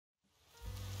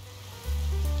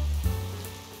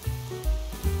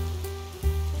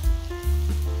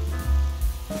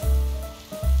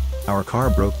Our car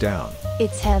broke down.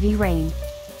 It's heavy rain.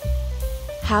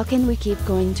 How can we keep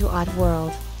going to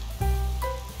Oddworld?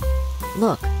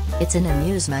 Look, it's an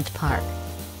amusement park.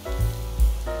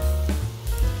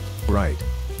 Right.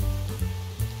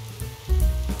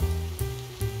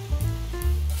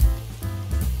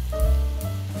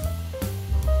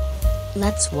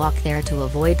 Let's walk there to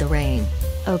avoid the rain.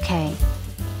 Okay.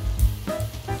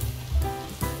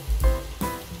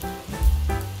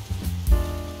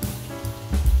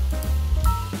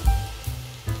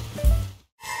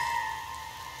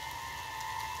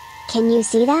 Can you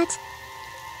see that?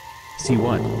 See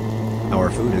what? Our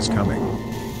food is coming.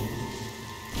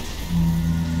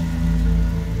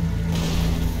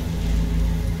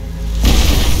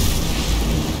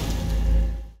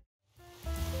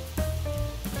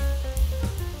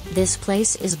 This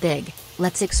place is big,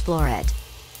 let's explore it.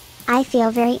 I feel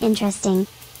very interesting.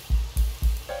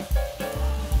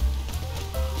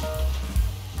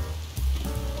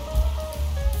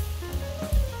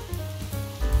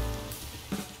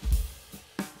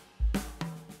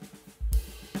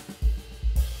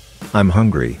 I'm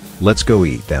hungry, let's go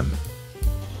eat them.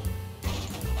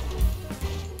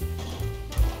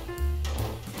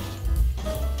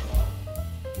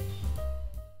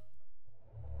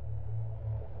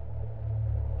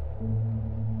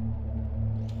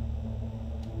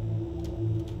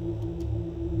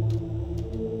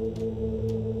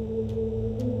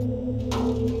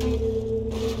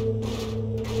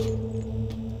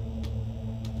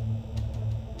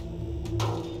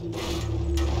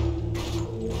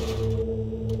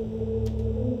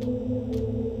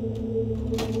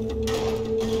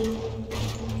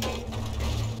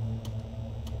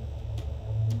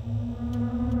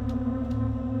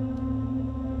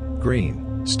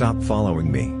 Green, stop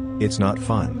following me, it's not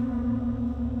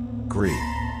fun. Green.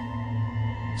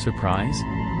 Surprise?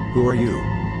 Who are you?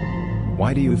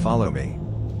 Why do you follow me?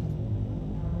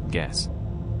 Guess.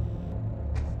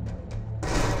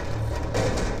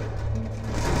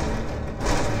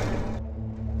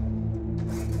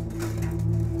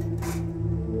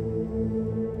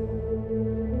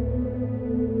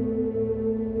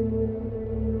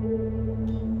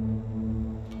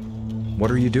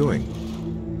 What are you doing?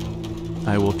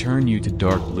 I will turn you to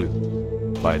dark blue.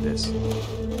 By this.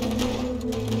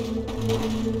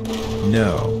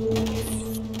 No.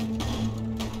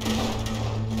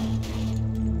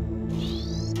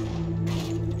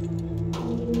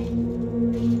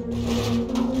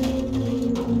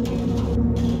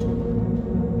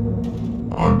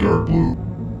 I'm dark blue.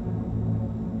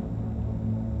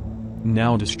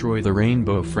 Now destroy the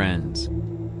rainbow friends.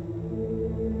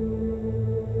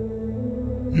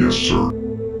 Yes, sir.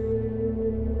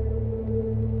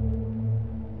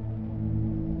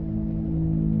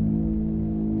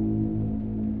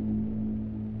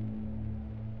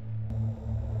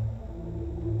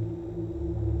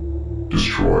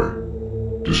 Destroy.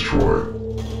 Destroy.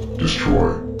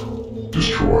 Destroy.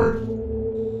 Destroy.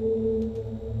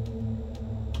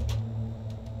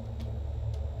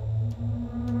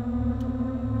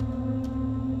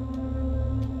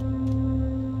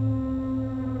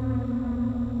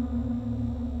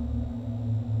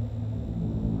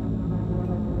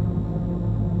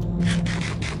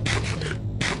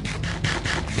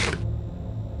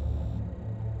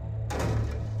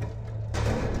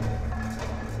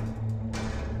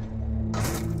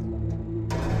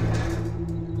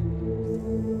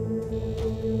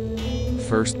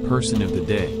 First person of the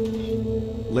day.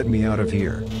 Let me out of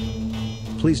here.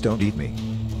 Please don't eat me.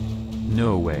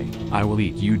 No way, I will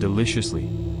eat you deliciously.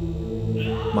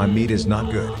 My meat is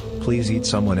not good, please eat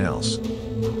someone else.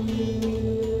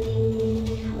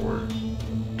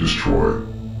 Destroy.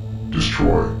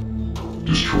 Destroy.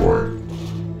 Destroy.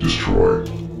 Destroy.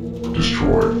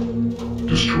 Destroy.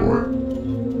 Destroy.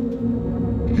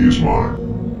 He is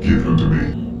mine. Give him to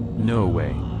me. No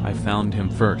way, I found him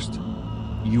first.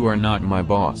 You are not my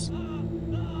boss.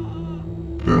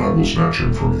 Then I will snatch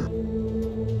him from you.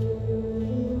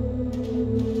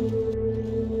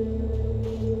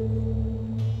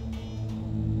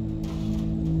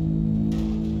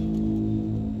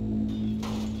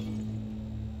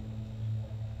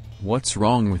 What's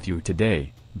wrong with you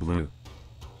today, Blue?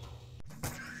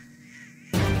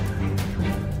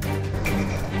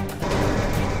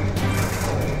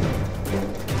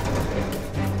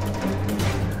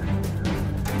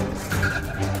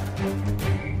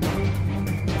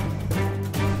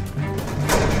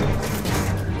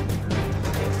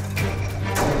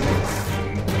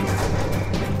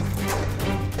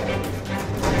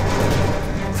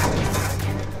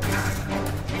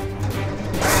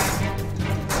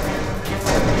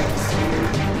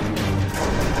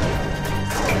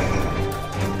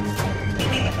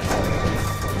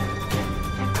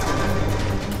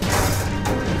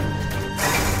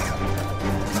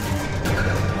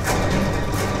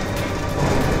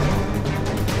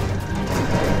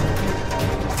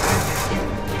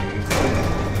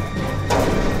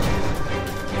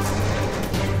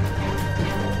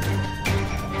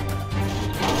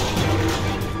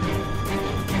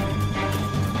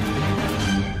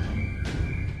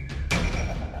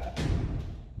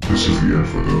 This is the end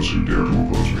for those who dare to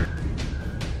oppose me.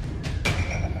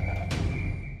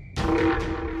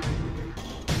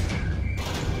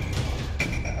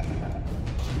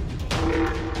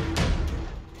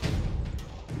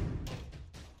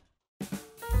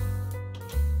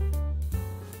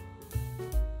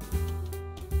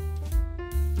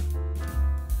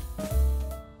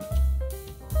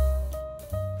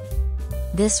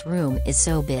 This room is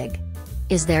so big.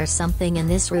 Is there something in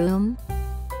this room?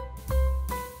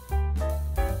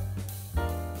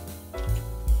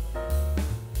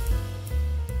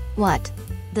 What?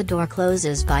 The door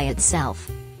closes by itself.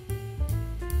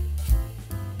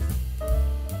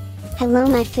 Hello,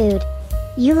 my food.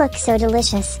 You look so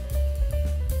delicious.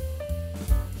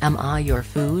 Am I your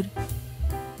food?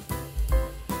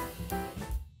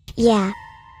 Yeah.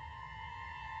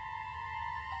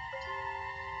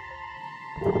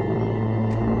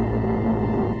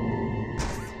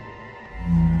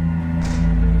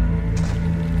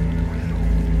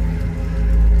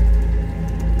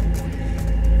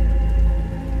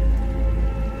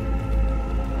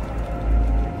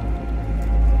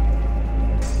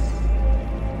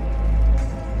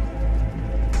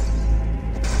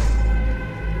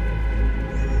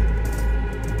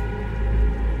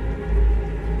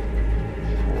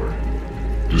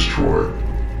 Destroy.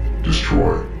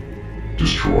 Destroy.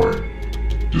 Destroy.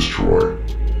 Destroy.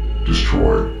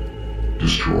 Destroy.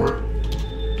 Destroy.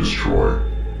 Destroy.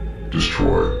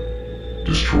 Destroy.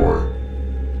 Destroy.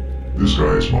 This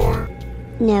guy is mine.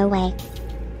 No way.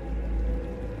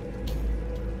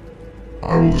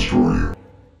 I will destroy you.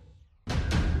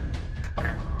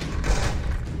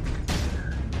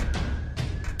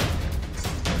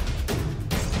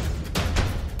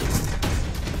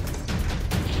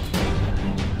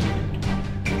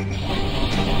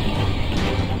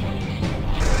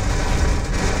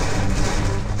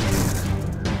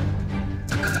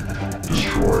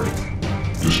 Destroy.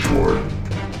 Destroy.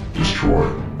 Destroy.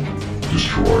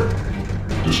 Destroy.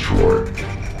 Destroy.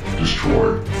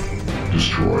 Destroy.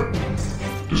 Destroy.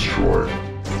 Destroy.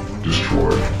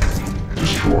 Destroy.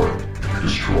 Destroy.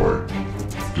 Destroy.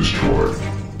 Destroy.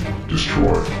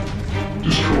 Destroy.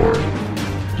 Destroy.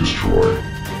 Destroy.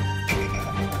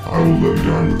 I will let you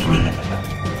die with me.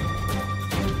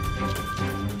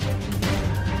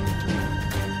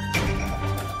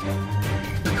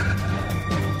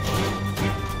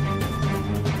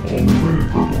 Only red and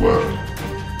purple left.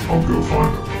 I'll go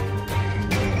find them.